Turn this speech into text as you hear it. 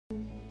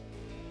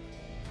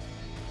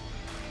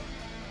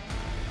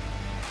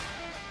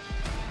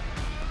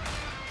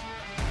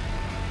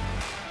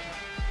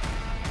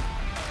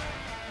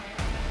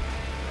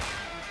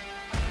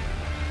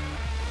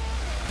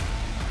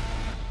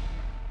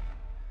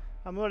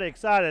I'm really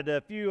excited.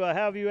 If you,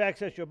 however you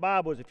access your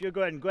Bibles, if you'll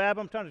go ahead and grab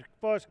them, turn to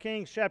 1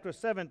 Kings chapter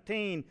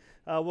 17.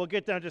 We'll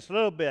get there in just a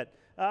little bit.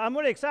 I'm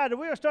really excited.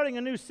 We are starting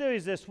a new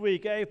series this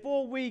week, a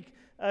 4-week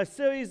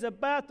series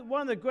about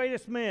one of the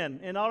greatest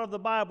men in all of the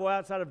Bible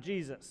outside of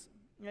Jesus.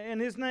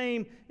 And his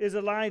name is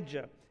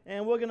Elijah.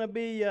 And we're going to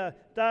be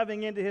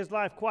diving into his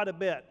life quite a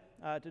bit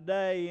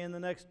today and the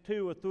next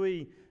 2 or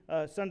 3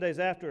 Sundays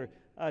after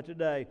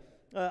today.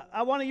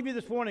 I want to give you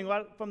this warning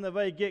right from the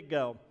very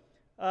get-go.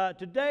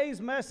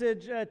 Today's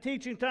message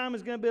teaching time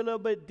is going to be a little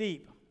bit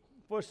deep.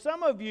 For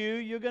some of you,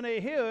 you're going to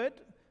hear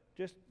it,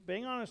 just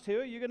being honest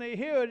here, you're going to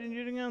hear it and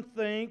you're going to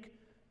think,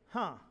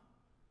 I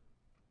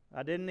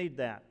didn't need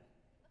that.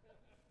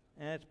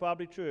 And it's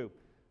probably true.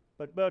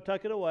 But better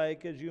tuck it away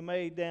because you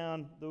may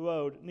down the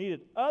road need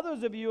it.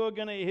 Others of you are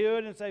going to hear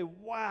it and say,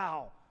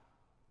 wow,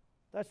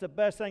 that's the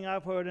best thing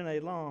I've heard in a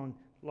long,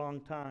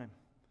 long time.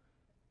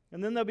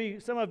 And then there'll be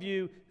some of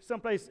you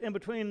someplace in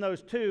between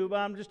those two. But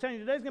I'm just telling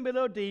you, today's going to be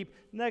a little deep.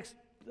 Next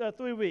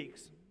 3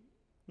 weeks,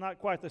 not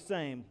quite the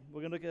same. We're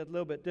going to look at a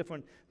little bit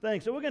different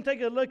things. So we're going to take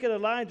a look at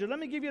Elijah. Let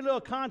me give you a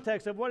little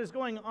context of what is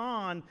going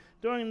on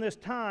during this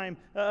time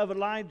of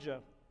Elijah.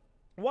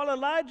 While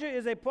Elijah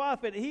is a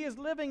prophet, he is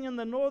living in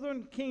the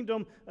northern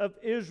kingdom of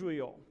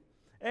Israel.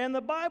 And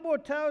the Bible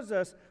tells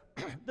us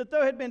that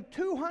there had been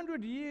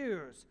 200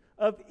 years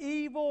of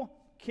evil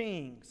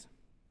kings.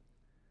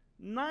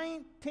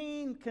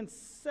 19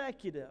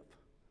 consecutive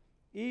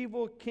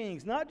evil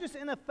kings, not just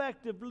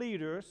ineffective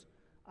leaders.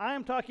 I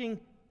am talking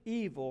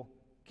evil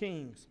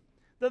kings.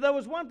 There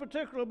was one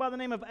particular by the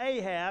name of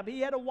Ahab.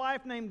 He had a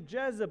wife named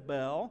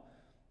Jezebel.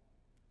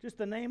 Just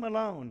the name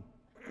alone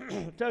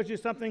tells you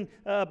something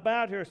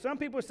about her. Some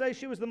people say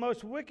she was the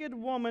most wicked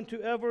woman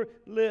to ever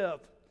live.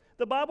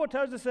 The Bible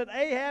tells us that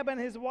Ahab and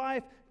his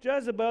wife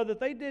Jezebel, that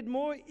they did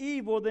more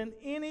evil than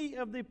any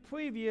of the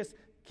previous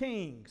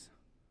kings.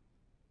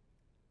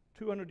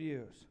 200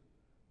 years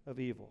of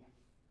evil.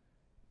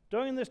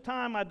 During this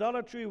time,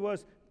 idolatry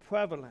was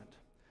prevalent.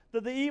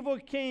 That the evil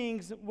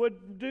kings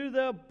would do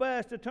their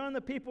best to turn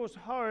the people's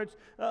hearts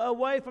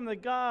away from the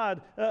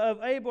God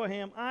of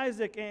Abraham,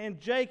 Isaac, and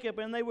Jacob,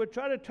 and they would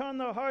try to turn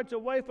their hearts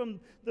away from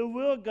the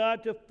real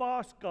God to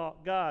false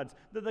gods,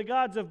 the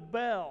gods of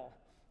Baal,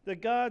 the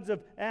gods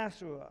of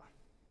Asherah.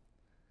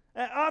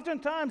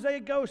 Oftentimes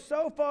they go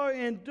so far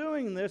in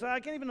doing this,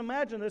 I can't even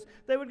imagine this,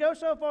 they would go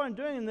so far in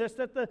doing this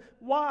that the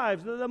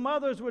wives, the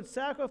mothers would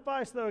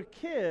sacrifice their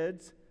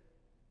kids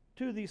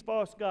to these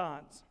false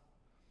gods.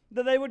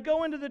 That they would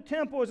go into the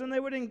temples and they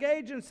would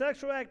engage in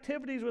sexual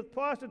activities with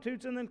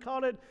prostitutes and then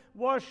call it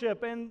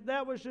worship. And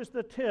that was just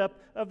the tip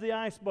of the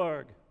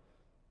iceberg.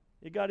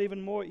 It got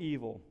even more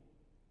evil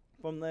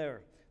from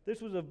there. This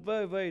was a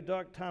very, very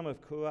dark time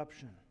of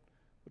corruption.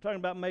 We're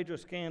talking about major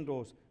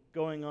scandals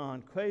going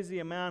on, crazy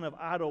amount of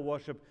idol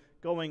worship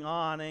going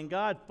on, and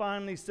God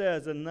finally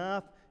says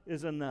enough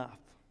is enough.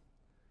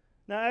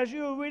 Now, as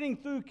you were reading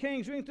through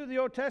Kings, reading through the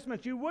Old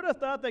Testament, you would have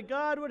thought that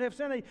God would have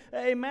sent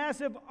a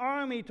massive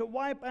army to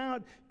wipe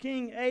out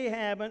King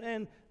Ahab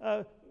and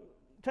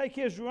take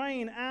his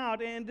reign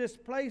out and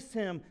displace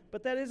him,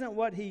 but that isn't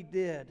what he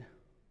did.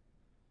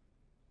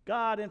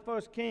 God in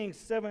 1 Kings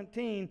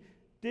 17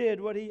 did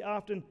what he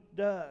often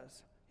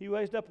does. He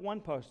raised up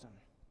one person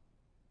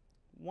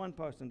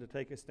to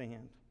take a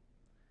stand.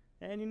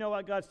 And you know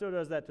what? God still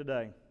does that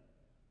today.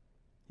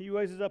 He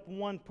raises up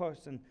one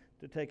person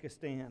to take a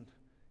stand.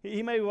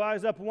 He may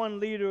rise up one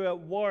leader at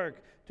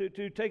work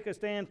to take a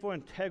stand for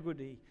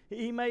integrity.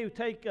 He may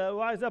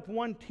rise up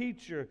one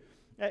teacher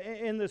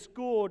in the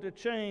school to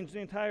change the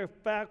entire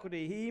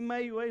faculty. He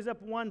may raise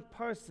up one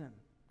person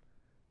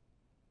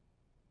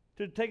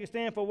to take a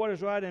stand for what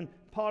is right in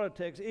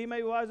politics. He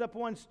may rise up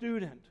one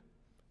student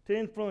to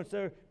influence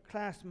their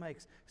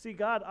classmates. See,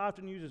 God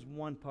often uses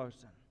one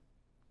person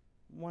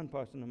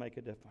to make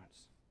a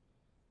difference.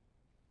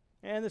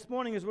 And this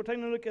morning, as we're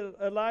taking a look at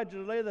Elijah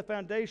to lay the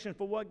foundation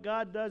for what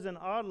God does in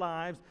our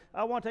lives,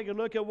 I want to take a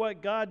look at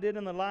what God did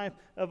in the life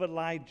of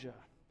Elijah.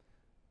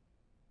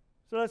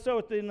 So let's start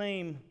with the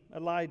name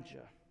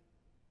Elijah.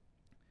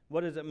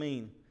 What does it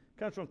mean? It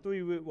comes from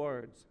 3 root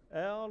words.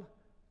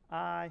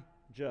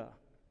 El-I-Jah.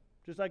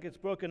 Just like it's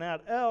broken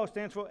out. El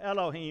stands for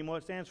Elohim, or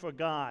it stands for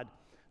God.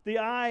 The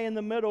I in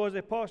the middle is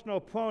a personal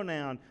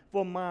pronoun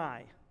for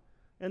my.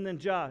 And then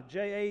Jah,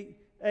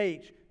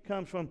 J-A-H,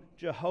 comes from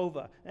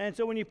Jehovah. And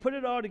so when you put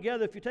it all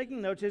together, if you're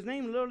taking notes, his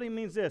name literally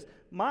means this.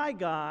 My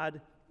God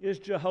is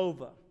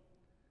Jehovah.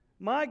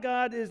 My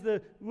God is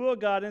the real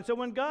God. And so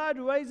when God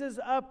raises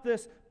up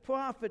this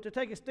prophet to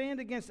take a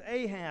stand against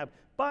Ahab,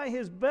 by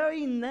his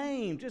very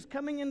name, just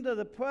coming into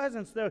the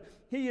presence there,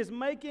 he is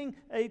making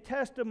a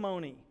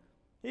testimony.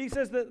 He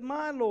says that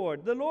my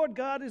Lord, the Lord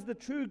God is the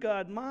true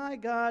God. My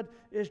God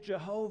is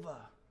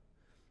Jehovah.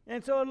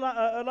 And so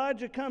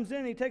Elijah comes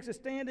in. He takes a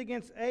stand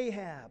against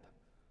Ahab,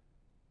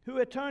 who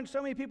had turned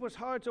so many people's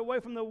hearts away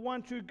from the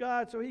one true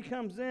God. So he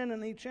comes in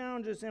and he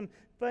challenges him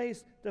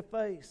face to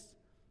face.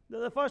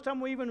 The first time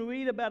we even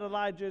read about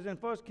Elijah is in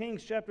 1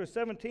 Kings chapter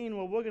 17,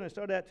 where we're going to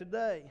start at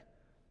today.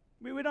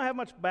 We don't have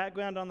much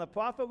background on the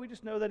prophet. We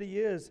just know that he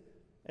is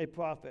a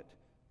prophet.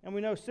 And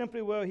we know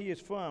simply where he is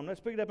from. Let's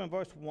pick it up in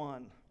verse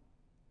 1.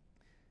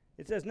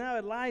 It says, Now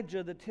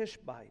Elijah the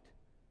Tishbite,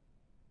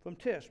 from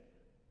Tish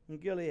in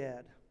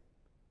Gilead.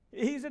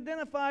 He's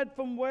identified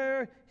from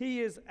where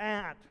he is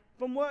at,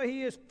 from where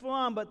he is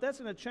from, but that's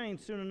going to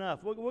change soon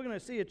enough. We're going to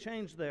see a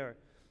change there.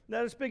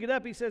 Now let's pick it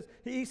up. He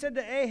said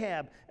to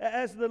Ahab,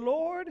 As the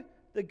Lord,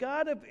 the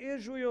God of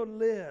Israel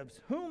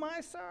lives, whom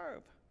I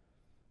serve,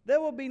 there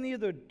will be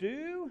neither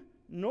dew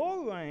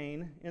nor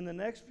rain in the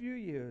next few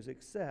years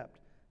except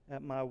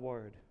at my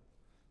word.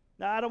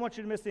 Now, I don't want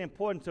you to miss the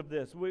importance of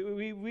this.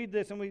 We read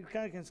this and we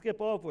kind of can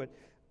skip over it.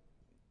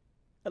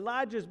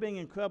 Elijah is being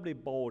incredibly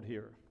bold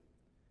here.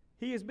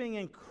 He is being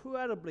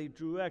incredibly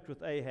direct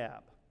with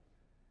Ahab.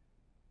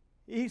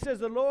 He says,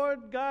 The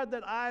Lord God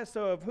that I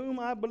serve, whom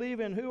I believe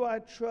in, who I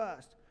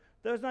trust,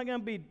 there's not going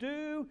to be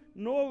dew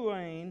nor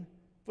rain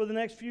for the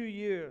next few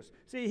years.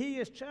 See, he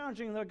is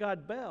challenging their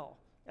god Baal.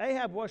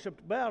 Ahab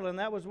worshipped Baal, and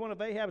that was one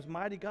of Ahab's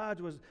mighty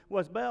gods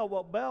was Baal.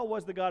 Well, Baal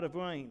was the god of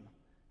rain.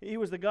 He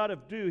was the god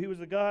of dew. He was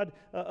the god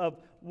of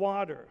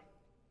water.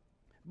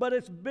 But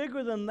it's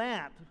bigger than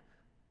that,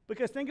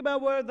 because think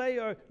about where they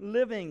are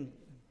living.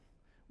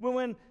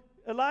 When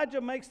Elijah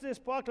makes this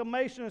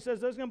proclamation and says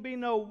there's going to be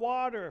no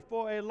water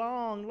for a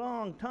long,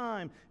 long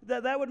time,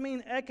 that would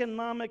mean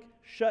economic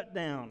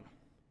shutdown.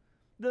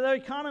 Their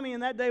economy in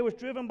that day was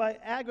driven by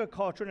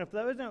agriculture, and if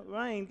there isn't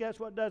rain, guess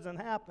what doesn't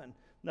happen?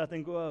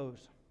 Nothing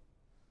grows.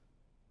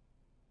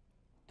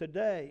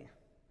 Today,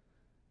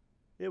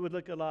 it would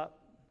look a lot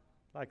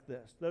like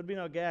this. There would be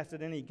no gas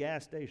at any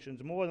gas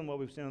stations, more than what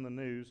we've seen on the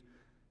news.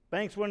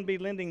 Banks wouldn't be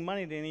lending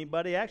money to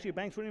anybody. Actually,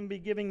 banks wouldn't even be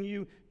giving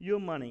you your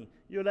money.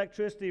 Your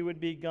electricity would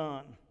be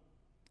gone.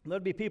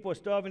 There'd be people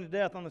starving to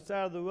death on the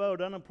side of the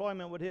road.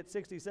 Unemployment would hit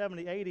 60,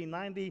 70, 80,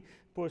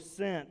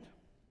 90%.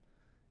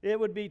 It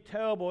would be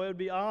terrible. It would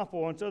be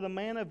awful. And so the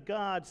man of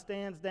God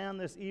stands down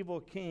this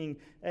evil king,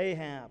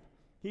 Ahab.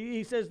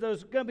 He says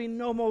there's going to be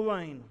no more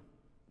rain.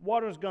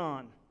 Water's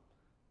gone.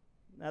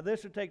 Now,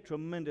 this would take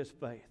tremendous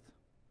faith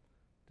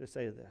to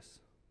say this.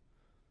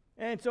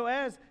 And so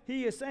as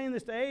he is saying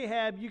this to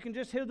Ahab, you can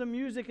just hear the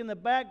music in the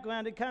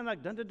background. It kind of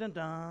like dun dun dun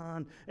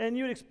dun. And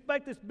you'd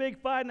expect this big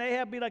fight, and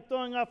Ahab be like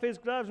throwing off his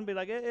gloves and be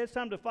like, it's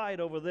time to fight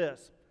over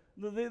this.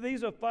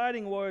 These are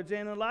fighting words,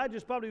 and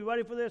Elijah's probably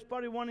ready for this,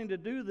 probably wanting to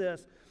do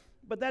this.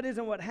 But that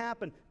isn't what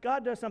happened.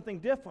 God does something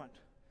different.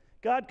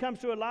 God comes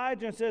to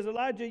Elijah and says,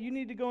 Elijah, you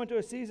need to go into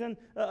a season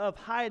of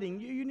hiding.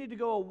 You need to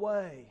go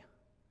away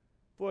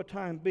for a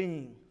time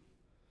being.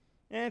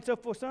 And so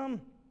for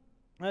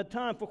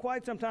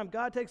quite some time,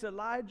 God takes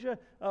Elijah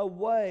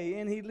away,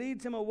 and he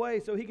leads him away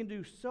so he can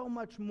do so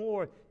much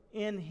more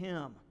in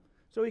him,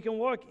 so he can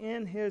work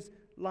in his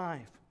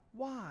life.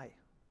 Why?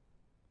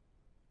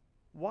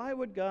 Why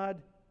would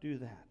God do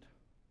that?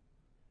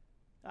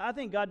 I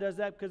think God does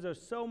that because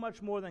there's so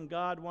much more than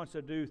God wants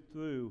to do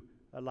through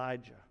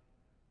Elijah.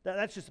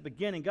 That's just the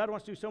beginning. God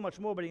wants to do so much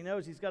more, but he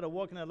knows he's got to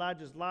work in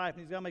Elijah's life,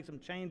 and he's got to make some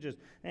changes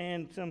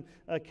and some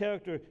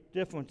character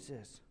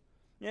differences.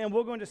 And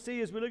we're going to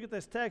see as we look at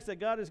this text that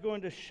God is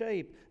going to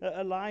shape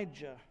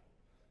Elijah.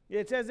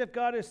 It's as if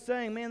God is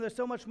saying, man, there's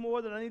so much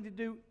more that I need to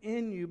do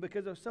in you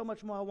because there's so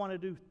much more I want to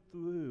do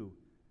through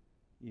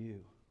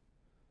you.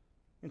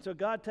 And so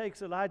God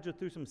takes Elijah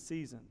through some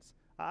seasons.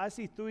 I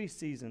see 3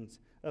 seasons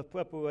of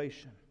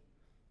preparation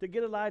to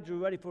get Elijah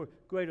ready for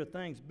greater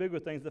things, bigger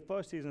things. The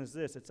first season is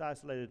this: it's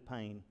isolated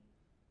pain.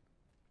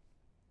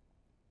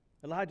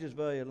 Elijah's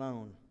very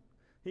alone.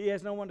 He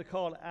has no one to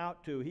call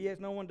out to. He has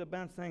no one to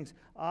bounce things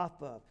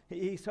off of.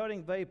 He's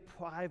hurting very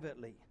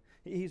privately.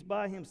 He's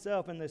by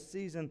himself in this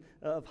season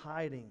of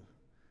hiding.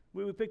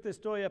 We pick this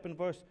story up in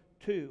verse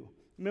 2.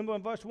 Remember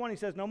in verse 1 he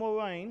says, no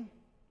more rain.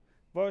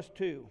 Verse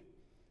 2.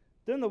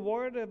 Then the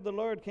word of the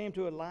Lord came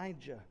to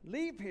Elijah.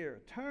 Leave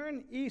here,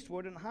 turn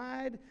eastward, and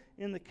hide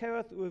in the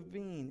Kerith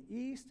ravine,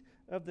 east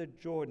of the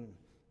Jordan.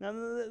 Now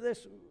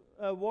this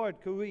word,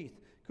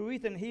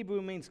 Kerith in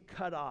Hebrew means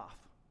cut off.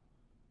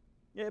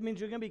 It means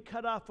you're going to be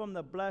cut off from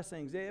the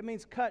blessings. It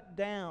means cut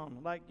down,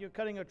 like you're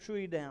cutting a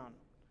tree down.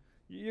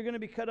 You're going to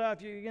be cut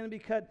off. You're going to be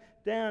cut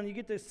down. You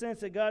get this sense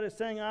that God is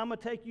saying, I'm going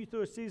to take you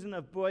through a season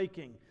of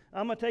breaking.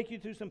 I'm going to take you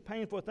through some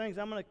painful things.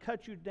 I'm going to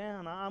cut you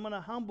down. I'm going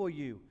to humble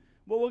you.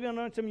 But we're going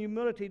to learn some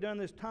humility during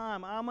this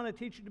time. I'm going to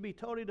teach you to be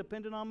totally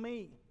dependent on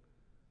me.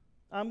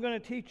 I'm going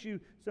to teach you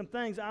some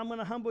things. I'm going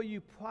to humble you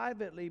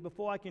privately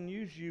before I can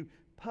use you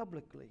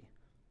publicly.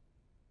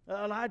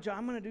 Elijah,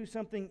 I'm going to do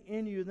something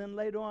in you. Then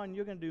later on,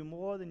 you're going to do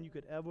more than you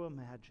could ever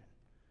imagine,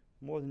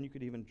 more than you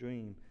could even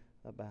dream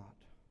about.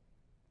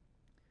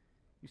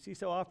 You see,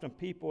 so often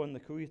people in the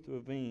Kerith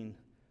ravine,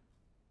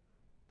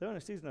 they're in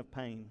a season of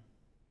pain.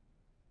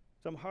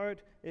 Some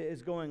hurt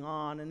is going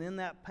on, and in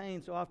that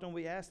pain, so often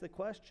we ask the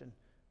question,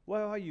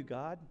 where are you,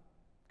 God?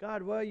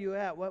 God, where are you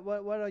at?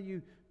 What are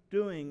you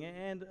doing?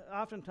 And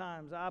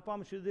oftentimes, I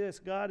promise you this,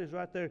 God is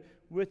right there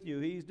with you.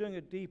 He's doing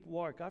a deep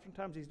work.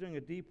 Oftentimes, he's doing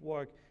a deep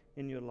work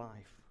in your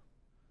life.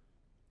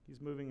 He's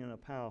moving in a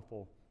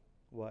powerful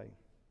way.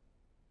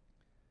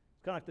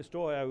 It's kind of like the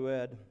story I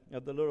read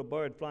of the little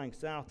bird flying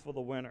south for the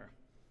winter.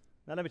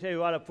 Now, let me tell you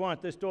right up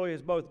front, this story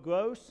is both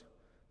gross,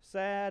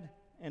 sad,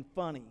 and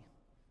funny,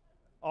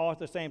 all at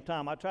the same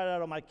time. I tried it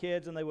out on my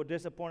kids, and they were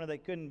disappointed they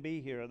couldn't be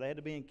here. They had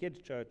to be in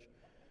kids' church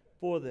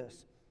for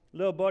this.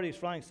 Little birdie's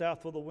flying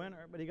south for the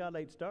winter, but he got a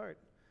late start.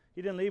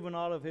 He didn't leave when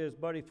all of his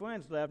birdie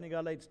friends left, and he got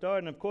a late start,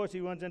 and of course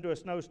he runs into a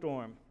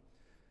snowstorm.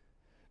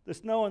 The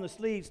snow and the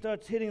sleet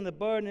starts hitting the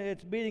bird, and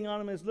it's beating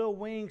on him. His little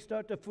wings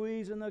start to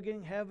freeze, and they're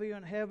getting heavier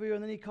and heavier,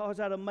 and then he calls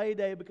out a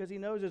mayday because he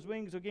knows his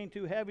wings are getting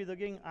too heavy. They're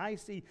getting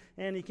icy,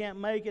 and he can't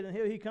make it, and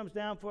here he comes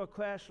down for a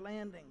crash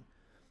landing.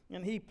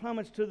 And he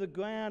plummets to the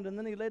ground, and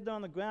then he laid down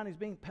on the ground. He's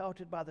being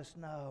pelted by the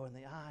snow and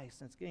the ice,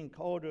 and it's getting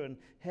colder and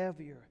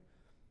heavier.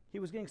 He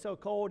was getting so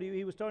cold,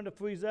 he was starting to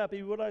freeze up.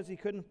 He realized he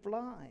couldn't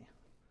fly.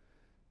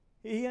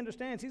 He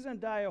understands he's going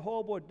to die a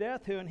horrible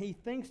death here, and he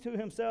thinks to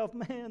himself,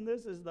 man,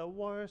 this is the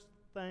worst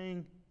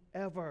thing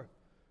ever.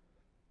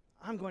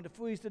 I'm going to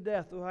freeze to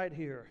death right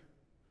here.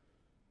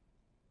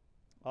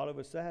 All of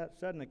a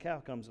sudden, a cow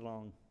comes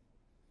along.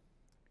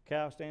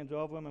 Cow stands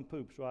over him and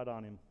poops right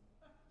on him.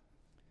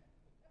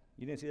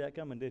 You didn't see that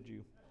coming, did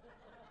you?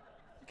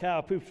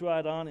 Cow poops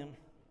right on him.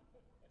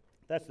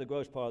 That's the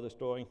gross part of the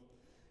story.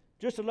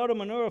 Just a load of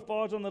manure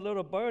falls on the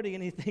little birdie,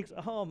 and he thinks,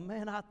 oh,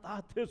 man, I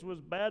thought this was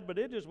bad, but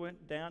it just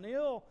went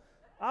downhill.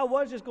 I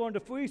was just going to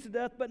freeze to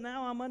death, but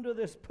now I'm under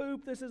this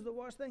poop. This is the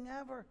worst thing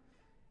ever.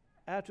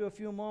 After a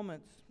few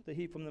moments, the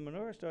heat from the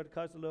manure started to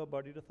cause the little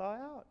birdie to thaw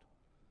out.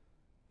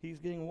 He's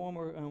getting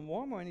warmer and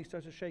warmer, and he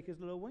starts to shake his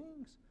little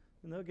wings.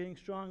 And they're getting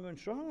stronger and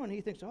stronger, and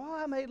he thinks, oh,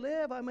 I may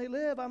live, I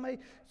may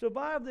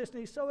survive this. And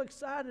he's so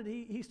excited,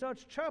 he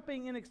starts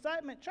chirping in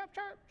excitement. Chirp,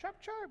 chirp,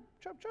 chirp, chirp,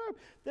 chirp, chirp.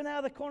 Then out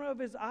of the corner of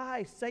his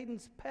eye,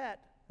 Satan's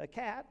pet, a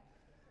cat,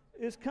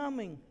 is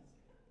coming.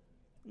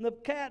 And the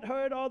cat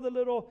heard all the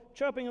little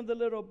chirping of the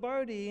little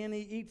birdie, and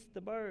he eats the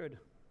bird.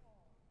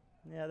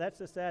 Yeah, that's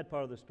the sad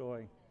part of the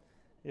story,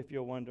 if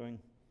you're wondering.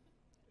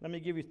 Let me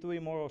give you 3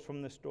 morals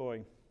from this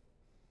story.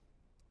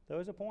 There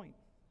is a point.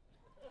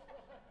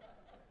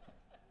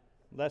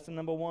 Lesson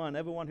number 1,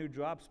 everyone who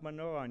drops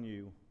manure on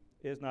you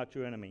is not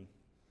your enemy.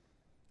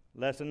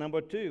 Lesson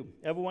number 2,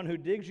 everyone who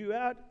digs you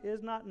out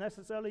is not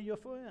necessarily your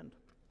friend.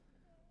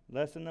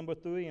 Lesson number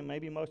 3, and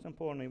maybe most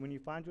importantly, when you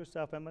find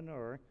yourself in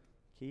manure,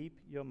 keep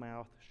your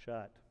mouth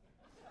shut.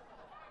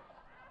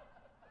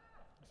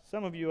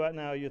 Some of you right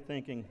now, you're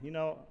thinking, you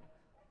know,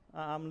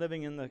 I'm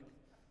living in the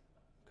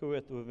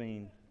Kurith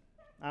ravine.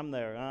 I'm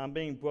there. I'm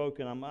being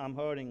broken. I'm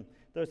hurting.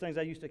 Those things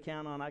I used to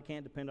count on, I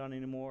can't depend on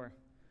anymore.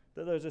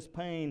 There's this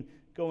pain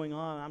going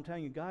on. I'm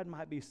telling you, God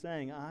might be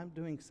saying, I'm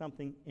doing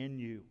something in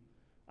you.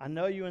 I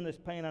know you're in this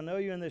pain. I know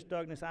you're in this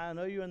darkness. I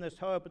know you're in this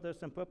hurt, but there's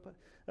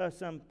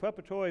some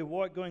preparatory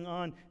work going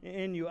on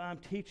in you. I'm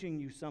teaching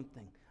you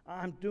something.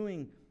 I'm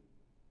doing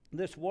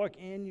this work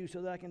in you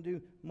so that I can do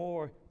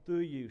more through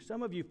you.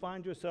 Some of you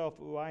find yourself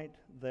right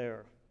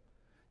there.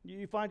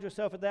 You find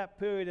yourself at that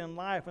period in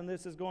life, and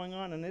this is going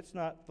on, and it's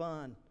not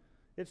fun.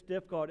 It's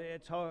difficult.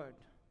 It's hard.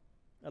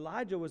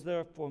 Elijah was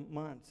there for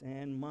months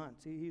and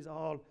months. He's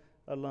all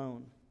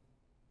alone.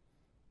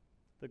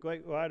 The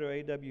great writer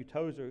A.W.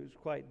 Tozer is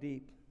quite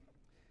deep.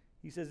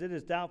 He says, it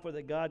is doubtful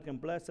that God can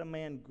bless a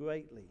man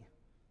greatly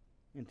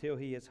until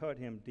he has hurt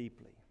him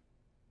deeply.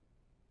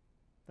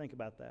 Think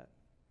about that.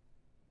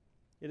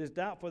 It is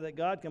doubtful that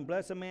God can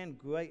bless a man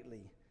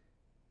greatly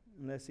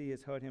unless he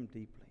has hurt him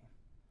deeply.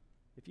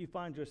 If you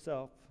find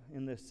yourself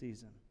in this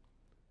season,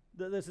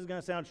 this is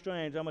going to sound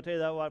strange. I'm going to tell you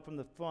that right from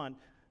the front.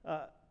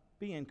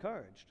 Be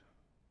encouraged.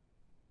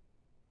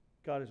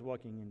 God is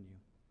working in you.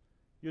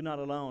 You're not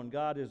alone.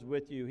 God is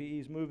with you.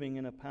 He's moving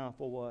in a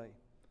powerful way.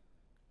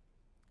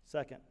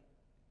 Second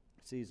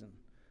season,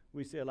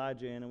 we see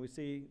Elijah in, and we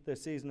see the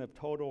season of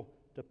total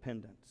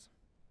dependence.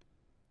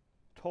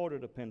 Total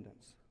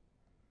dependence.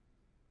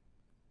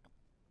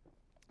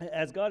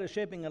 As God is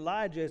shaping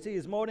Elijah, as he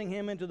is molding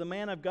him into the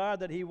man of God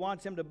that he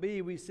wants him to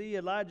be, we see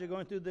Elijah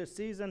going through this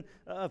season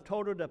of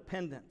total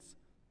dependence.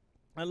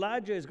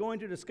 Elijah is going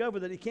to discover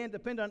that he can't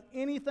depend on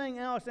anything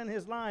else in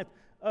his life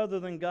other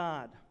than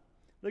God.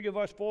 Look at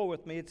verse 4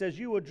 with me. It says,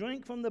 you will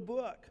drink from the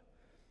brook,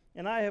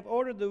 and I have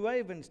ordered the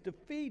ravens to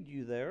feed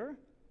you there.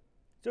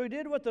 So he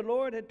did what the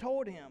Lord had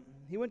told him.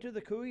 He went to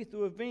the Kerith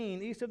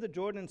ravine east of the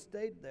Jordan and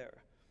stayed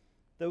there.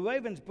 The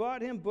ravens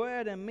brought him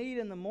bread and meat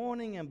in the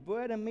morning and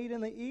bread and meat in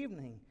the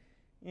evening,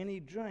 and he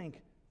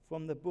drank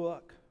from the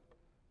brook.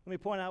 Let me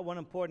point out one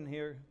important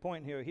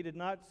point here. He did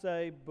not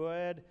say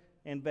bread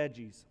and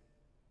veggies.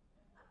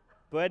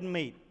 Bread and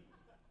meat.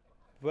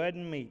 Bread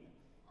and meat.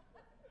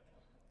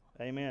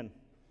 Amen.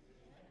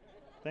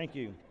 Thank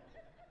you.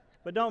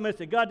 But don't miss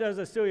it. God does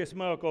a serious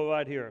miracle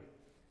right here.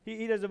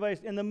 He does a very,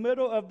 in the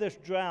middle of this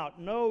drought,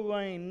 no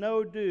rain,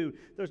 no dew,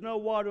 there's no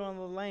water on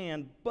the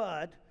land,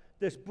 but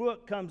this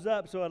brook comes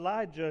up so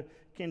Elijah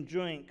can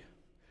drink.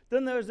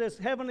 Then there's this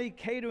heavenly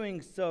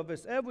catering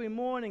service. Every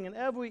morning and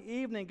every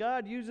evening,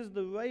 God uses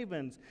the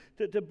ravens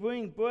to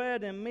bring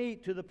bread and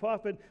meat to the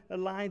prophet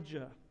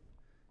Elijah.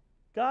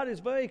 God is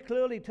very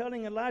clearly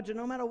telling Elijah,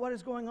 no matter what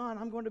is going on,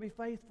 I'm going to be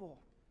faithful.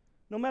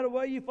 No matter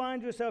where you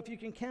find yourself, you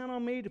can count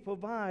on me to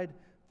provide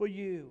for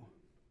you.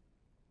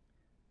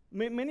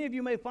 Many of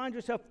you may find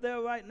yourself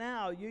there right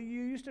now. You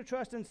used to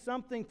trust in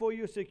something for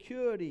your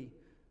security,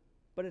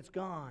 but it's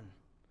gone.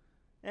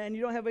 And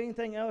you don't have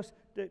anything else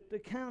to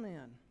count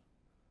in.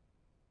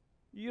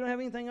 You don't have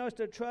anything else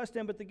to trust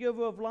in, but the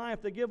giver of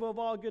life, the giver of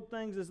all good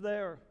things is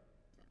there.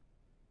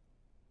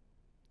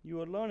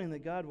 You are learning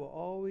that God will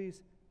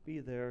always be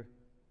there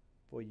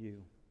for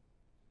you.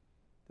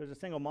 There's a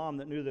single mom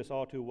that knew this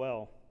all too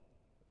well.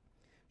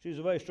 She was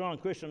a very strong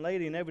Christian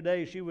lady, and every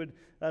day she would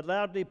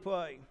loudly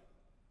pray.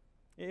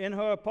 In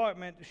her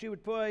apartment, she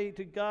would pray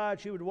to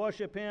God. She would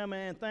worship Him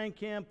and thank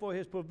Him for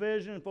His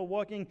provision, for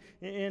working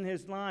in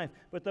His life.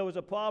 But there was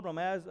a problem,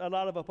 as a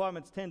lot of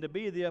apartments tend to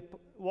be. The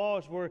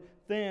walls were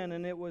thin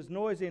and it was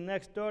noisy.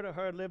 Next door to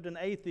her lived an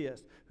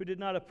atheist who did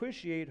not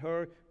appreciate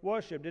her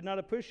worship, did not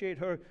appreciate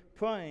her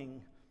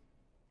praying.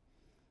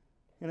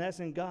 And that's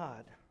in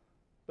God.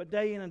 But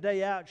day in and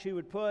day out, she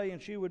would pray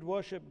and she would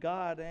worship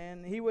God.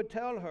 And he would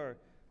tell her,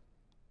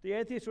 the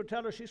atheist would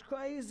tell her, she's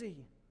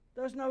crazy.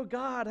 There's no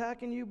God. How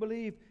can you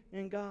believe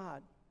in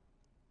God?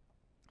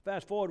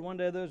 Fast forward, one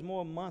day there's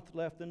more month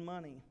left than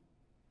money.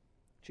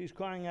 She's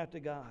crying out to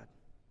God.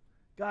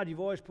 God, you've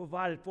always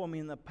provided for me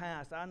in the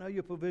past. I know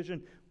your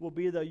provision will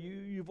be there.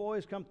 You've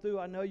always come through.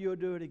 I know you'll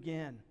do it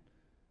again.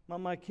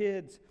 My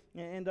kids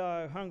and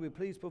are hungry.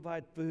 Please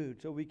provide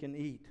food so we can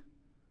eat.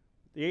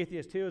 The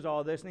atheist hears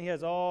all this, and he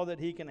has all that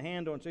he can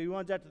handle. And so he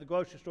runs out to the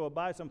grocery store,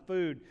 buys some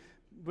food,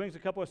 brings a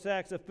couple of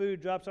sacks of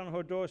food, drops on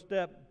her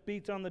doorstep,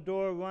 beats on the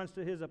door, runs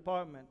to his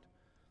apartment.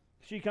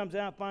 She comes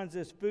out, finds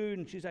this food,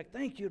 and she's like,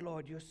 thank you,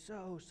 Lord, you're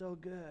so, so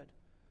good.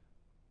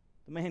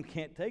 The man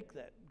can't take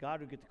that.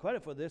 God will get the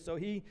credit for this, so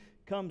he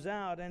comes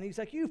out, and he's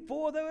like, you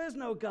fool, there is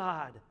no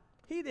God.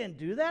 He didn't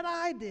do that,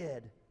 I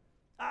did.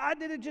 I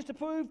did it just to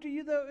prove to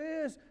you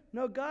there is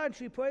no God.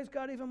 She praised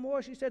God even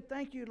more. She said,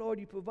 thank you, Lord,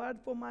 you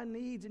provided for my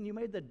needs, and you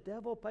made the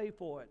devil pay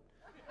for it.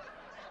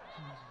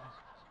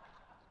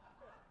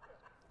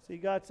 See,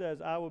 God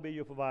says, I will be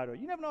your provider.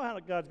 You never know how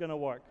God's going to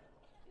work.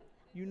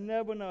 You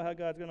never know how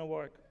God's going to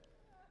work.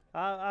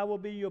 I will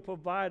be your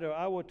provider.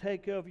 I will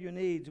take care of your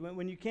needs.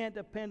 When you can't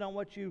depend on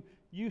what you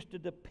used to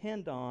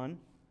depend on,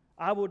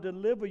 I will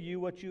deliver you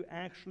what you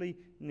actually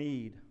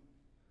need.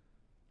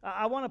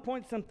 I want to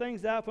point some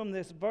things out from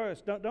this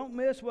verse. Don't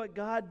miss what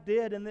God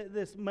did in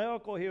this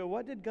miracle here.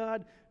 What did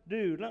God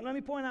do? Let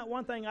me point out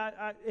one thing.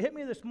 It hit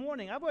me this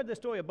morning. I've read this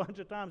story a bunch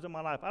of times in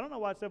my life. I don't know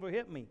why it's ever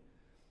hit me.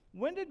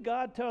 When did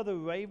God tell the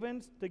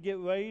ravens to get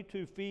ready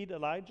to feed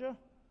Elijah?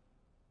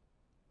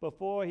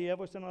 Before he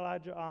ever sent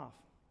Elijah off.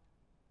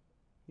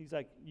 He's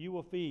like, you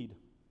will feed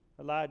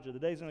Elijah. The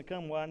day's going to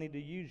come where I need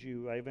to use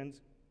you, ravens.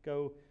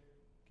 Go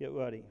get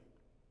ready.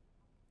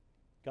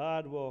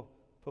 God will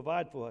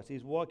provide for us.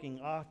 He's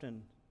working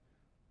often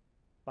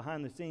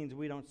behind the scenes.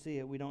 We don't see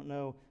it. We don't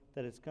know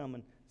that it's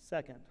coming.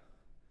 Second,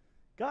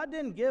 God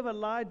didn't give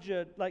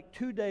Elijah like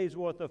 2 days'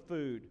 worth of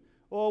food,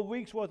 or a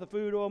week's worth of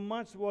food, or a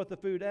month's worth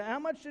of food. How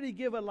much did he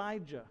give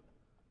Elijah?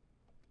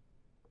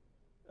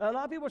 A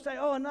lot of people say,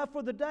 oh, enough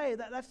for the day.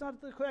 That's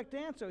not the correct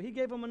answer. He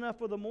gave him enough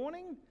for the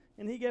morning,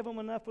 and he gave him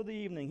enough for the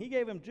evening. He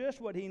gave him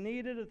just what he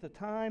needed at the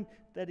time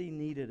that he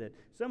needed it.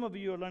 Some of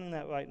you are learning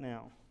that right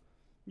now.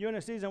 You're in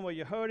a season where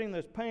you're hurting,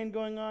 there's pain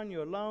going on,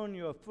 you're alone,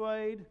 you're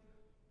afraid.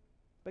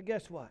 But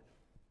guess what?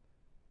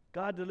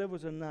 God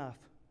delivers enough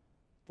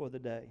for the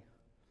day.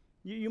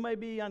 You may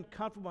be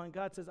uncomfortable, and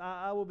God says,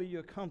 I will be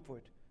your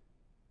comfort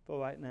for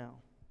right now.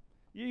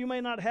 You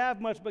may not have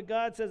much, but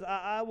God says,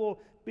 I will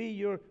be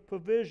your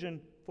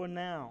provision for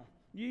now.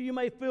 You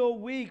may feel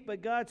weak,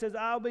 but God says,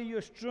 I'll be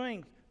your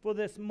strength for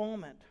this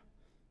moment.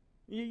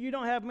 You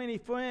don't have many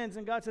friends,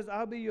 and God says,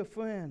 I'll be your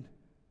friend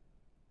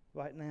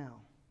right now.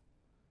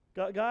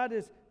 God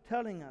is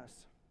telling us,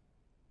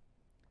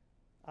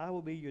 I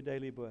will be your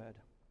daily bread.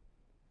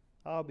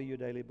 I'll be your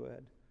daily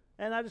bread.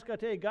 And I just got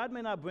to tell you, God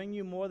may not bring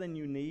you more than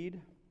you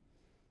need.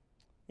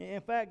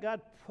 In fact,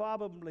 God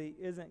probably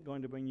isn't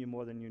going to bring you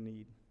more than you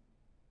need.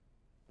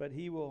 But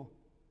He will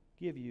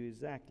give you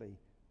exactly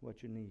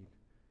what you need.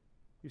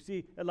 You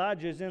see,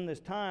 Elijah is in this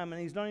time, and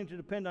he's learning to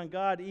depend on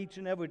God each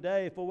and every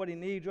day for what he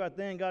needs right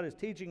then. God is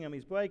teaching him.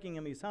 He's breaking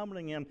him. He's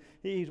humbling him.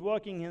 He's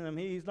working in him.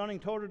 He's learning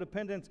total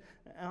dependence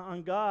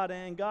on God,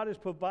 and God is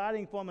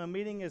providing for him and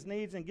meeting his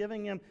needs and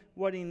giving him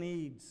what he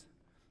needs,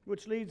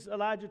 which leads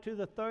Elijah to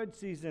the third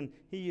season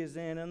he is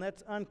in, and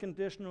that's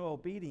unconditional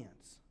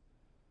obedience.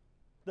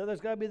 That there's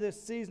got to be this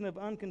season of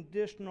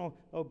unconditional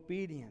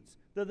obedience.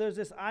 That there's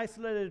this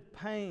isolated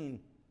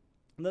pain.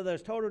 That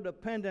there's total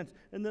dependence,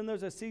 and then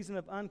there's a season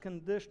of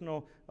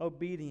unconditional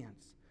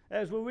obedience.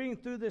 As we're reading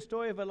through this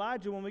story of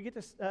Elijah, when we get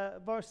to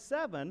verse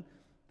 7,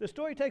 the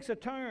story takes a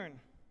turn.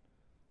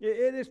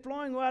 It is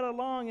flowing right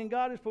along, and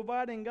God is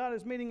providing, God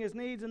is meeting his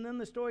needs, and then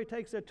the story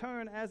takes a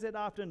turn, as it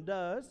often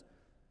does,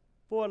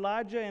 for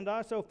Elijah and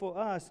also for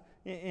us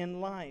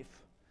in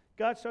life.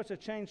 God starts to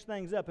change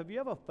things up. Have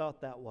you ever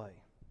felt that way?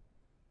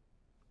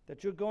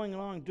 That you're going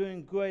along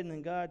doing great, and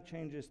then God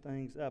changes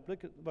things up.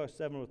 Look at verse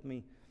 7 with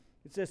me.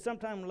 It says,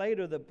 sometime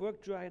later the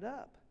brook dried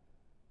up,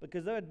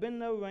 because there had been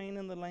no rain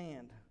in the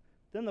land.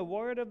 Then the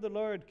word of the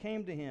Lord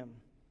came to him.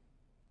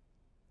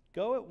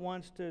 Go at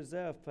once to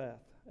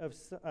Zarephath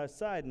of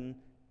Sidon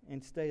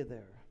and stay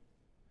there.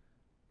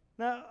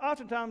 Now,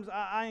 oftentimes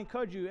I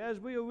encourage you, as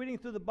we are reading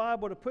through the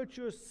Bible, to put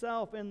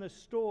yourself in the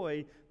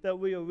story that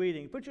we are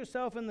reading. Put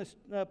yourself in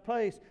the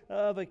place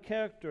of a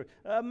character.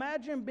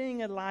 Imagine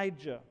being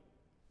Elijah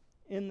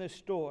in this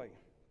story.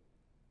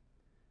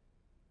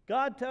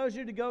 God tells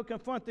you to go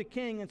confront the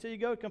king, and so you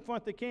go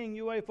confront the king,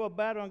 you wait for a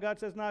battle, and God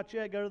says, not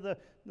yet, go to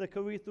the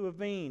Kerith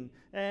ravine.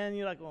 And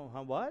you're like, oh,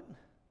 what?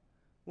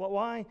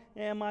 Why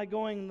am I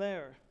going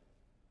there?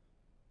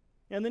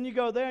 And then you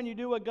go there and you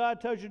do what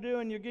God tells you to do,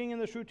 and you're getting in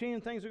this routine,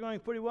 and things are going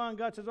pretty well, and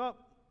God says, oh,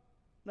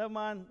 never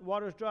mind,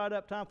 water's dried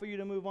up, time for you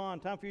to move on,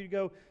 time for you to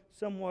go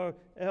somewhere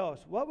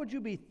else. What would you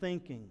be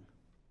thinking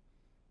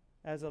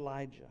as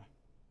Elijah?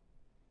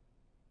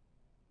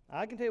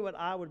 I can tell you what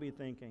I would be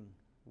thinking.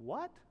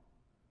 What?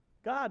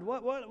 God,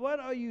 what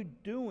are you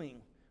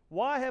doing?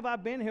 Why have I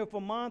been here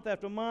for month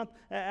after month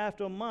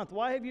after month?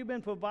 Why have you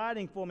been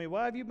providing for me?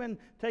 Why have you been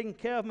taking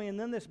care of me? And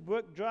then this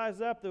brook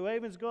dries up, the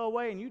ravens go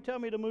away, and you tell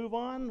me to move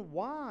on?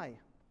 Why?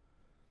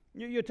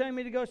 You're telling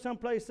me to go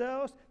someplace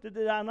else?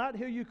 Did I not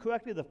hear you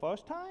correctly the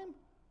first time?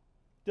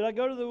 Did I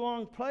go to the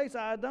wrong place?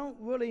 I don't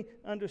really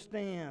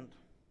understand.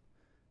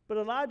 But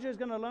Elijah is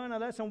going to learn a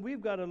lesson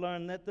we've got to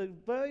learn, that the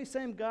very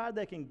same God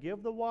that can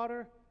give the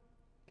water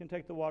can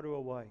take the water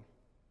away.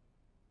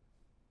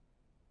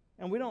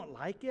 And we don't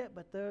like it,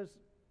 but there's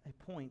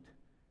a point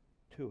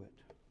to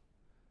it.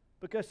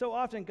 Because so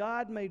often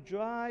God may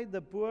dry the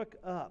brook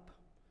up.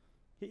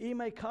 He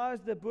may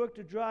cause the brook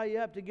to dry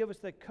up to give us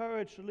the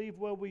courage to leave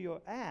where we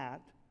are at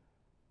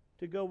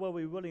to go where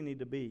we really need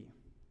to be.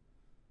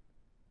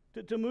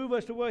 To move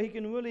us to where He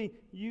can really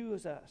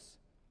use us.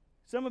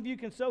 Some of you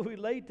can so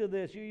relate to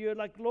this. You're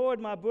like, Lord,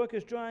 my brook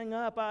is drying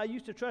up. I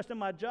used to trust in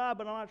my job,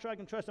 but I'm not sure I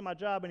can trust in my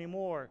job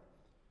anymore.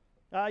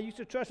 I used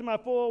to trust in my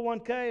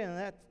 401k, and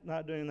that's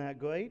not doing that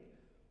great.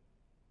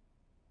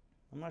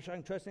 I'm not sure I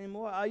can trust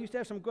anymore. I used to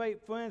have some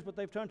great friends, but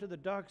they've turned to the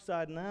dark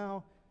side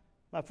now.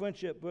 My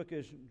friendship brook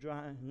is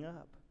drying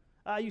up.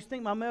 I used to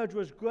think my marriage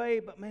was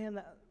great, but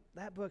man,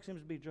 that brook seems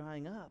to be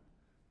drying up.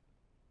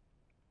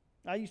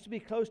 I used to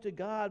be close to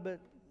God, but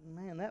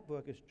man, that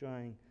brook is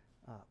drying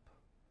up.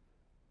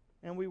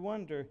 And we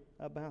wonder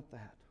about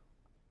that.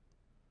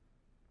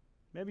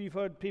 Maybe you've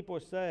heard people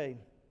say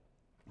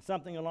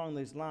something along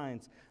these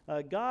lines.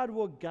 God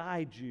will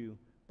guide you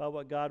by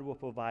what God will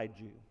provide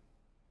you.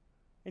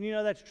 And you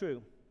know that's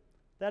true.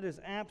 That is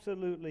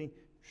absolutely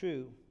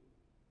true.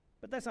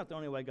 But that's not the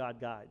only way God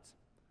guides.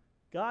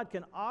 God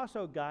can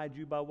also guide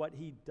you by what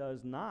He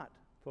does not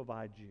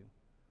provide you.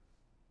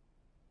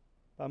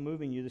 By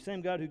moving you. The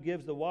same God who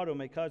gives the water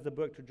may cause the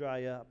brook to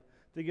dry up,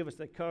 to give us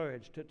the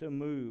courage to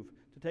move,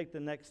 to take the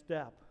next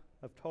step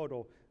of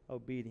total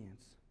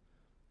obedience.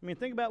 I mean,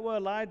 think about where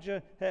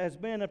Elijah has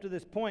been up to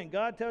this point.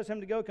 God tells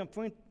him to go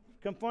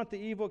confront the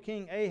evil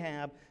king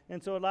Ahab,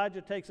 and so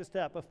Elijah takes a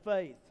step of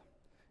faith,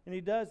 and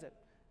he does it.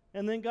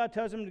 And then God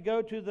tells him to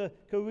go to the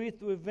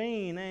Kerith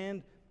ravine,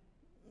 and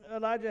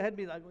Elijah had to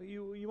be like,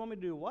 you want me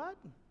to do what?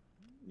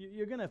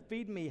 You're going to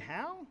feed me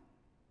how?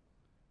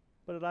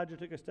 But Elijah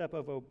took a step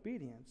of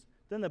obedience.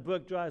 Then the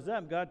brook dries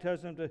up. God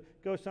tells him to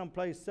go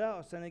someplace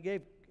else, and it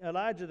gave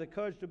Elijah the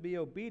courage to be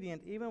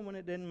obedient even when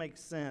it didn't make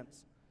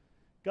sense.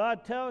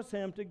 God tells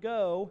him to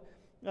go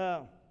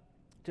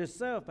to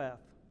Zarephath,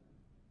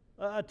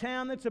 a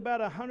town that's about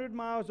 100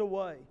 miles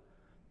away.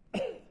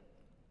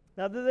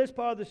 Now, this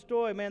part of the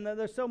story, man,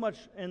 there's so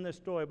much in this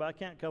story, but I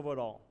can't cover it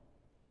all.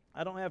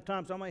 I don't have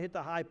time, so I'm going to hit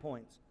the high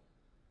points.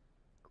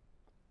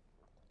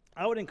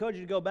 I would encourage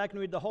you to go back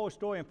and read the whole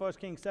story in 1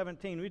 Kings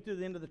 17. Read through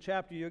the end of the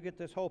chapter, you'll get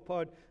this whole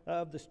part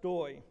of the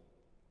story.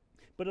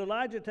 But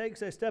Elijah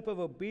takes a step of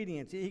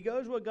obedience. He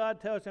goes where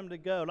God tells him to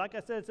go. Like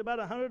I said, it's about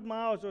 100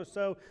 miles or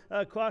so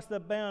across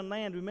the barren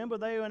land. Remember,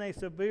 they are in a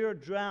severe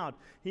drought.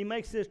 He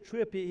makes this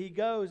trip. He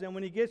goes, and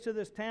when he gets to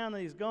this town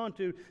that he's going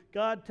to,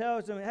 God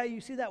tells him, hey, you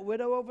see that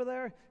widow over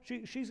there?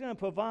 She's going to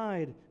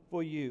provide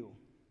for you.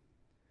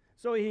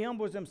 So he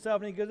humbles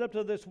himself, and he goes up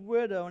to this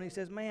widow, and he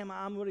says, ma'am,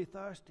 I'm really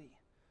thirsty.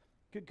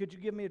 Could you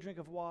give me a drink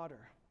of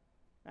water?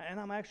 And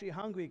I'm actually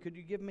hungry. Could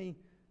you give me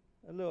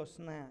a little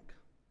snack?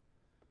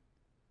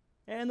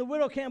 And the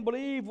widow can't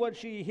believe what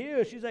she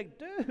hears. She's like,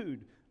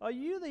 dude, are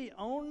you the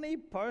only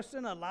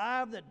person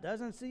alive that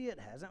doesn't see it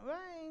hasn't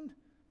rained?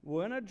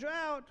 We're in a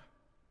drought.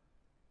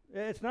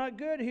 It's not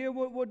good here.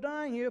 We're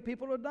dying here.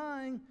 People are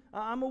dying.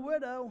 I'm a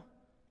widow.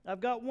 I've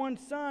got one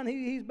son.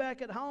 He's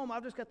back at home.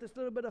 I've just got this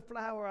little bit of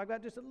flour. I've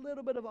got just a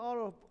little bit of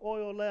olive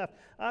oil left.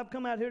 I've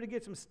come out here to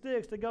get some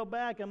sticks to go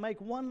back and make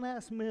one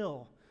last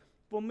meal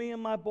for me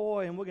and my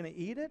boy, and we're going to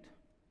eat it,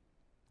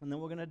 and then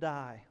we're going to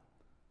die.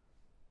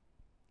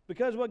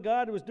 Because what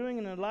God was doing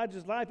in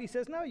Elijah's life, he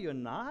says, no, you're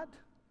not.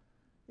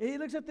 He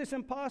looks at this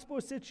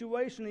impossible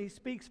situation. He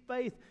speaks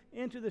faith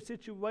into the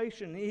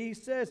situation. He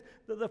says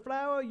that the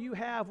flour you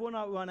have will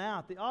not run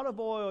out. The olive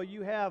oil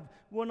you have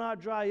will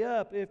not dry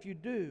up if you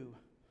do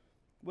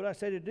what I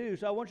say to do.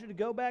 So I want you to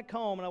go back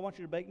home, and I want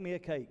you to bake me a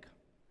cake.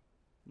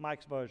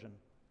 Mike's version.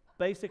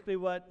 Basically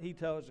what he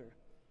tells her.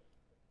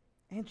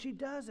 And she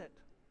does it.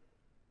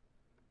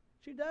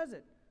 She does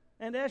it.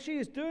 And as she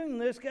is doing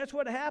this, guess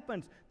what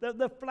happens?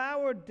 The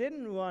flour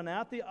didn't run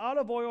out. The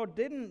olive oil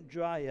didn't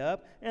dry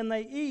up. And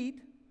they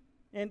eat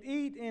and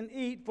eat and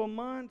eat for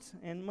months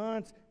and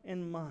months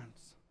and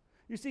months.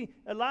 You see,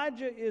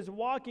 Elijah is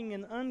walking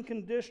in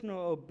unconditional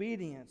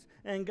obedience.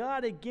 And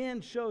God again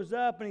shows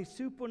up and he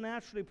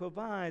supernaturally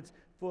provides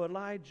for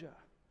Elijah.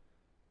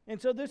 And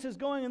so this is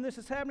going and this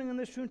is happening and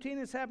this routine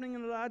is happening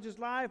in Elijah's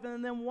life.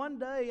 And then one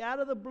day,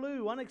 out of the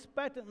blue,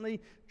 unexpectedly,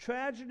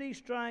 tragedy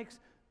strikes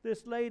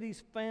this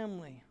lady's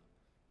family.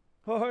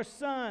 Her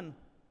son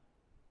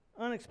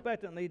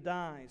unexpectedly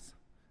dies.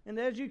 And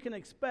as you can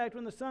expect,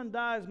 when the son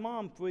dies,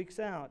 mom freaks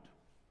out.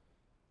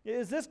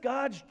 Is this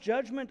God's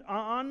judgment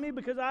on me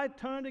because I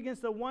turned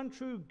against the one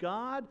true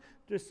God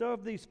to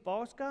serve these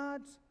false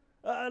gods?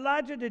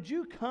 Elijah, did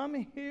you come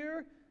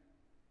here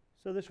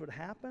so this would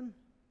happen?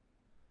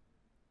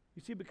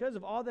 You see, because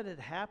of all that had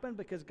happened,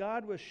 because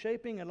God was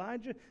shaping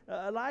Elijah,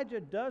 Elijah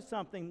does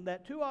something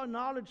that to our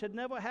knowledge had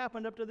never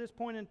happened up to this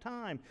point in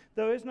time.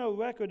 There is no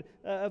record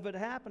of it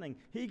happening.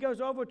 He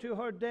goes over to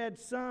her dead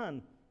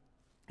son.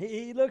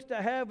 He looks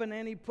to heaven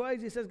and he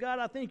prays. He says, God,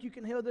 I think you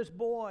can heal this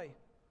boy.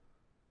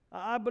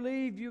 I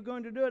believe you're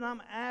going to do it, and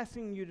I'm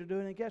asking you to do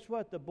it. And guess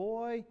what? The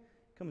boy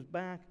comes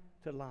back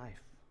to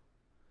life.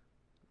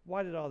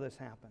 Why did all this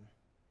happen?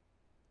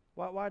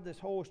 Why did this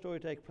whole story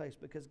take place?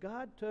 Because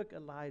God took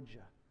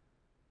Elijah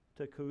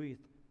to Kerith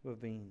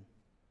Ravine.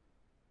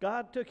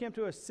 God took him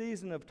to a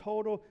season of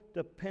total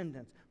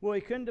dependence where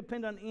he couldn't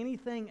depend on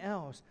anything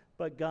else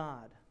but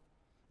God.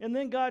 And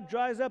then God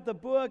dries up the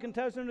brook and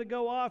tells him to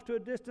go off to a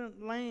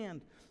distant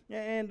land.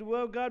 And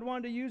well, God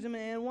wanted to use him,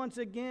 and once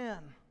again,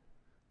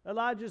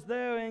 Elijah's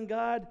there and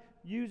God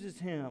uses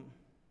him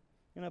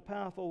in a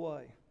powerful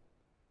way.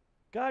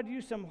 God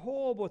used some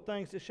horrible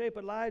things to shape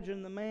Elijah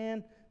and the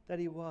man that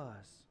he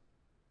was.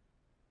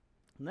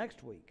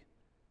 Next week,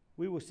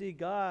 we will see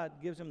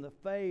God gives him the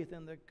faith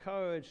and the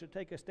courage to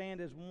take a stand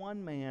as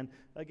one man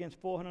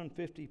against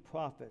 450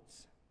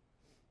 prophets,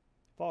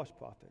 false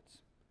prophets.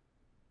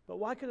 But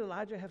why could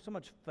Elijah have so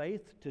much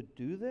faith to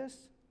do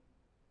this?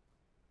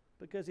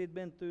 Because he'd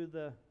been through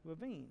the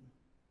ravine.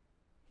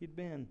 He'd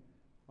been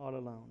all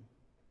alone.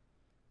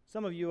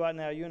 Some of you right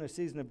now, you're in a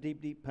season of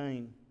deep, deep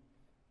pain.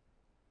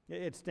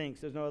 It stinks.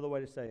 There's no other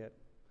way to say it.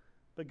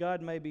 But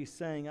God may be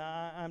saying,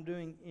 I'm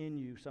doing in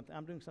you something.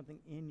 I'm doing something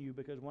in you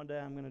because one day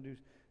I'm going to do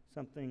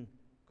something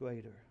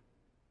greater.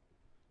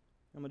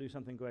 I'm going to do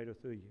something greater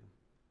through you.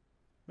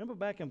 Remember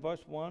back in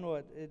verse 1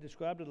 where it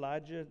described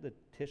Elijah, the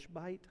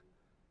Tishbite?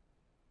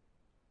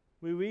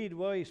 We read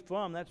where he's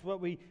from. That's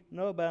what we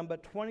know about him.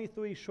 But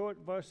 23 short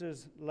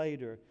verses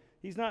later,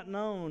 he's not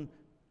known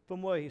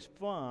from where he's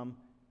from.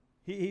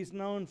 He's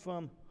known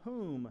from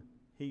whom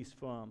he's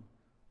from.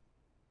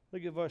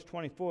 Look at verse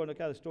 24. Look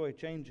how the story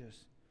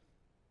changes.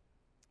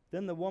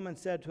 Then the woman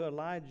said to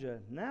Elijah,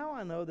 now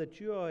I know that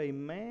you are a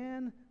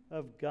man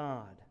of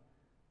God,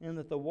 and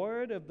that the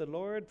word of the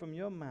Lord from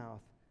your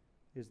mouth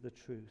is the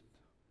truth.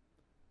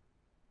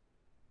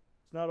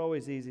 It's not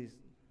always easy.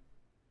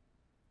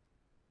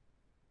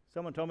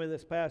 Someone told me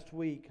this past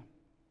week,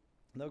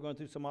 they were going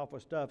through some awful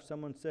stuff.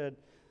 Someone said,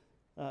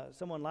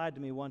 someone lied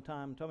to me one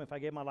time and told me if I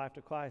gave my life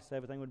to Christ,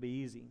 everything would be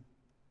easy.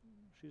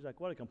 She's like,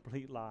 what a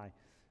complete lie.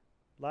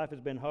 Life has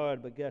been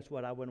hard, but guess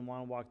what? I wouldn't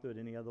want to walk through it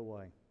any other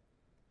way,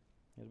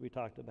 as we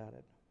talked about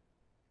it.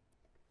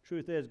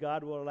 Truth is,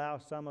 God will allow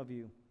some of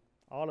you,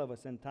 all of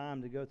us in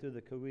time, to go through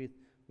the Kerith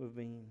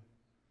Ravine.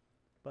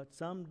 But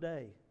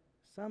someday,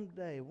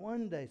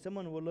 one day,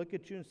 someone will look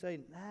at you and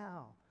say,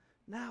 now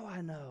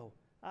I know.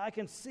 I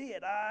can see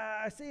it.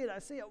 I see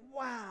it.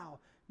 Wow,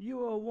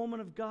 you are a woman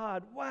of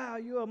God. Wow,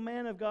 you're a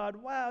man of God.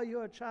 Wow,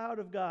 you're a child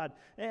of God.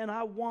 And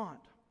I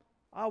want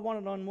to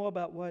learn more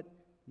about what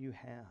you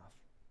have.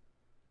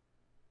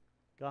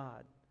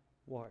 God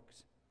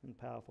works in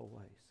powerful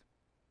ways.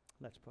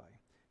 Let's pray.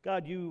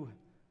 God, you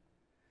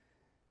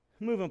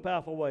move in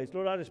powerful ways.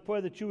 Lord, I just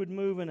pray that you would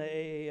move in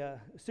a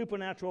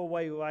supernatural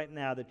way right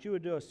now, that you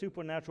would do a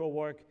supernatural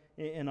work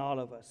in all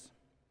of us.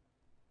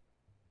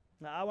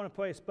 Now, I want to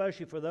pray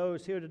especially for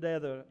those here today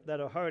that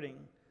are hurting.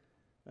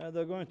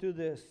 They're going through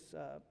this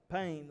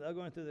pain. They're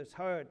going through this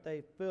hurt.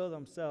 They feel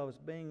themselves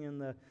being in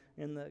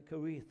the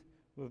Kerith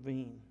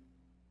Ravine.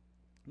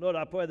 Lord,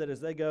 I pray that as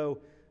they go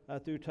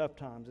through tough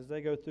times, as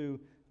they go through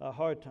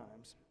hard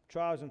times,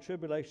 trials and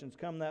tribulations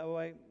come that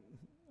way,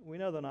 we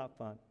know they're not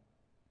fun.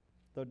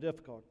 They're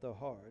difficult. They're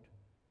hard.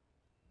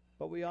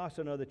 But we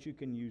also know that you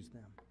can use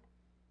them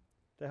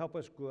to help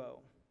us grow,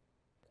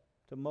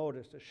 to mold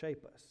us, to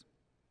shape us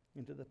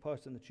into the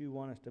person that you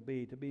want us to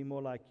be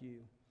more like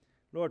you.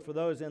 Lord, for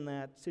those in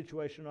that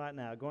situation right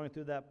now, going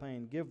through that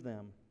pain, give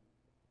them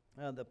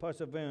the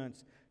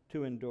perseverance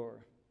to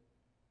endure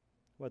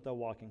what they're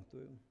walking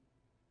through.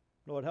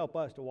 Lord, help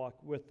us to walk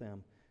with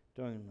them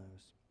during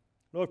those.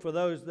 Lord, for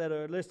those that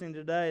are listening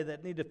today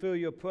that need to feel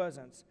your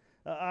presence,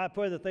 I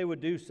pray that they would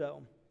do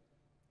so,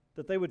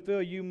 that they would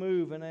feel you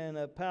move in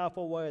a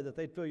powerful way, that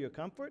they'd feel your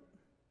comfort,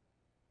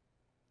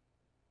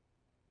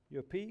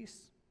 your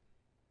peace,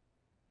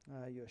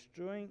 your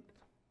strength.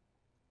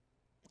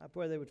 I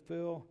pray they would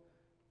feel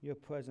your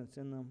presence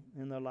in them,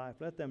 in their life.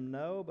 Let them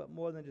know, but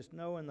more than just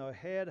know in their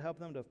head, help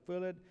them to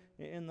feel it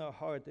in their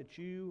heart that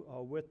you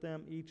are with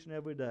them each and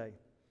every day.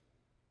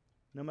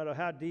 No matter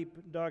how deep,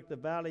 dark the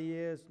valley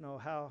is, no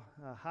how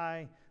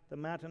high the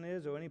mountain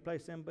is, or any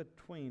place in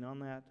between on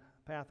that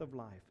path of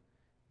life,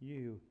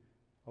 you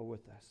are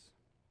with us.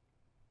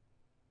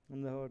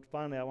 And Lord,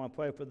 finally, I want to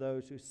pray for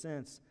those who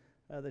sense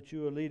that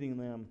you are leading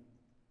them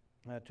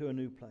to a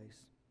new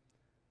place.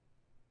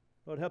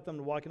 Lord, help them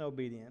to walk in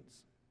obedience.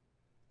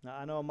 Now,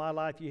 I know in my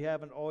life you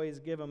haven't always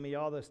given me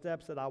all the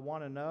steps that I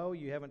want to know.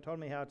 You haven't told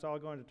me how it's all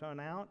going to turn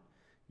out.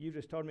 You've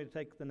just told me to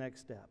take the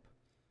next step.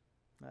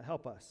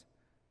 Help us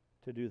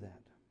to do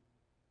that.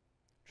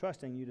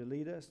 Trusting you to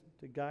lead us,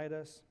 to guide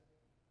us,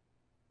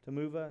 to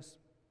move us,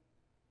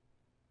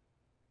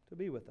 to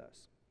be with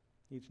us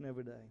each and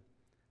every day.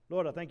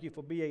 Lord, I thank you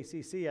for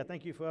BACC. I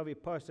thank you for every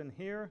person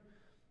here.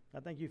 I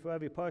thank you for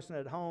every person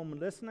at home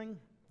listening,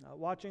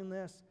 watching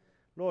this.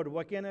 Lord,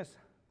 work in us,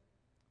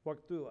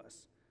 work through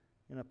us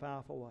in a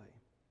powerful way.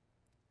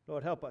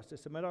 Lord, help us to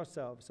submit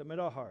ourselves, submit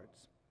our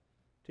hearts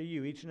to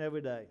you each and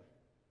every day,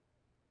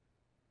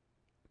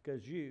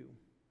 because you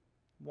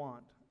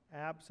want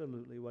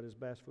absolutely what is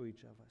best for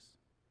each of us.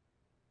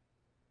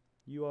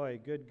 You are a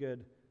good,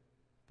 good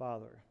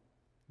Father.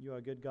 You are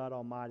a good God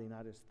Almighty, and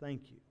I just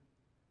thank you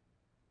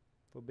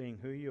for being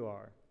who you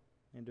are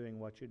and doing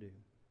what you do.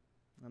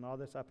 And all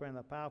this I pray in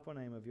the powerful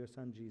name of your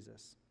Son,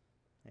 Jesus.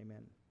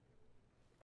 Amen.